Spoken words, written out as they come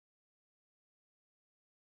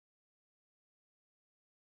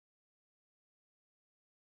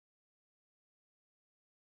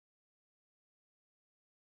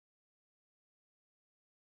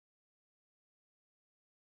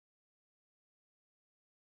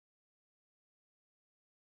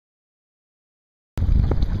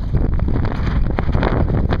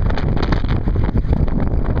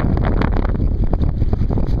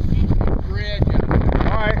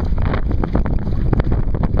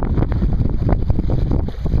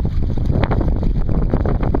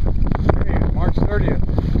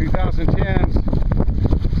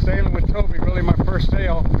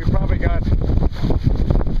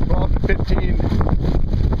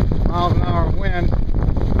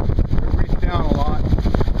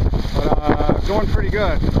Going pretty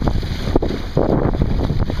good.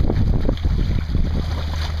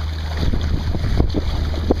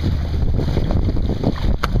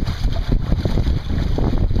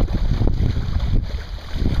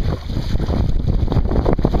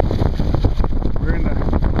 We're in the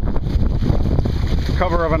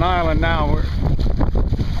cover of an island now. We're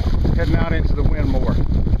heading out into the wind more.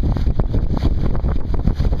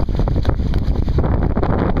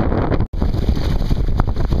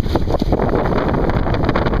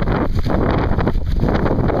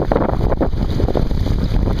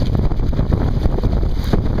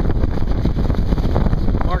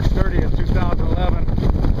 March 30th, 2011,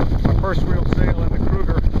 my first real sail in the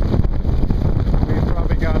Kruger. We've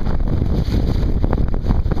probably got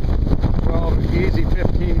 12, easy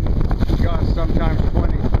 15 gusts, sometimes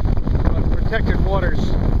 20. But protected waters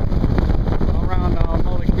around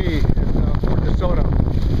Key at Fort DeSoto.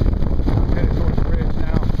 I'm headed towards the bridge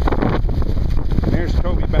now. And there's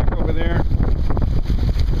Toby back over there.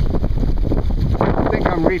 I think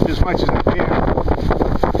I'm reefed as much as I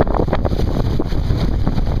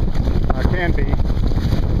can be,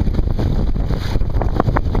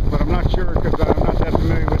 but I'm not sure because I'm not that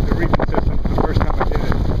familiar with the reefing system the first time I did it.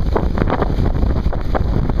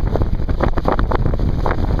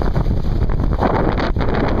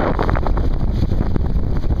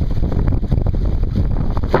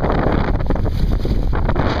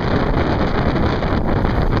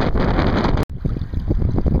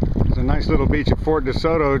 There's a nice little beach at Fort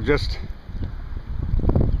DeSoto just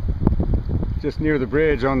near the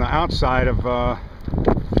bridge on the outside of on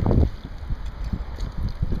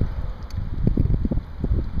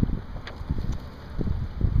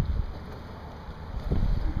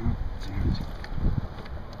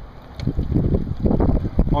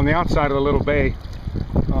the outside of the little bay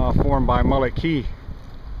formed by Mullet Key,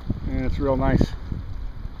 and it's real nice.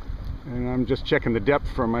 And I'm just checking the depth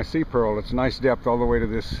from my Sea Pearl. It's a nice depth all the way to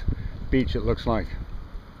this beach, it looks like.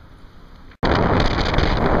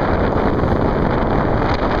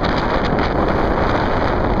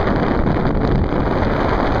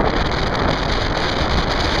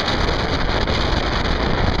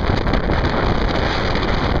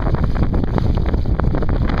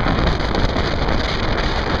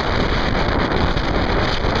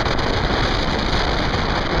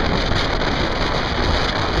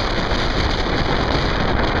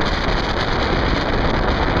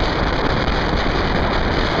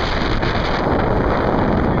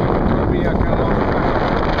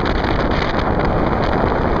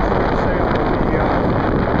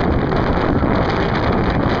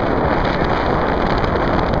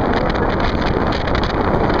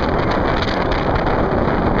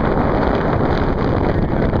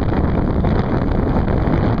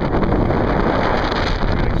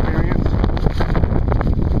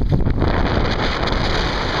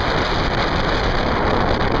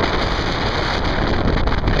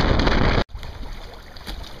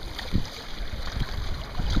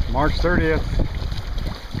 March 30th,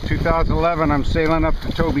 2011, I'm sailing up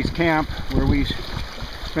to Toby's camp where we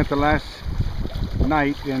spent the last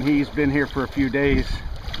night, and he's been here for a few days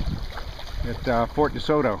at Fort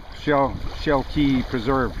DeSoto, Shell Key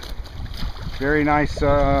Preserve. Very nice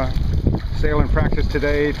sailing practice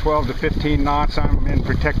today, 12 to 15 knots. I'm in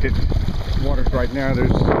protected waters right now.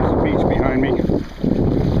 There's a beach behind me.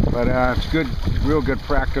 But it's good, real good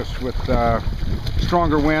practice with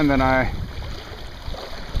stronger wind than I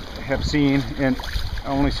have seen, and I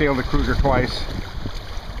only sailed the Kruger twice,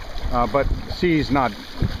 but the sea's not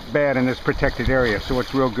bad in this protected area, so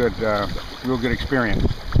it's real good experience,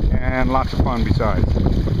 and lots of fun besides.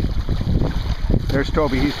 There's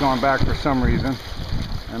Toby. He's gone back for some reason,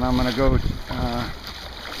 and I'm gonna go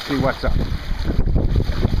see what's up.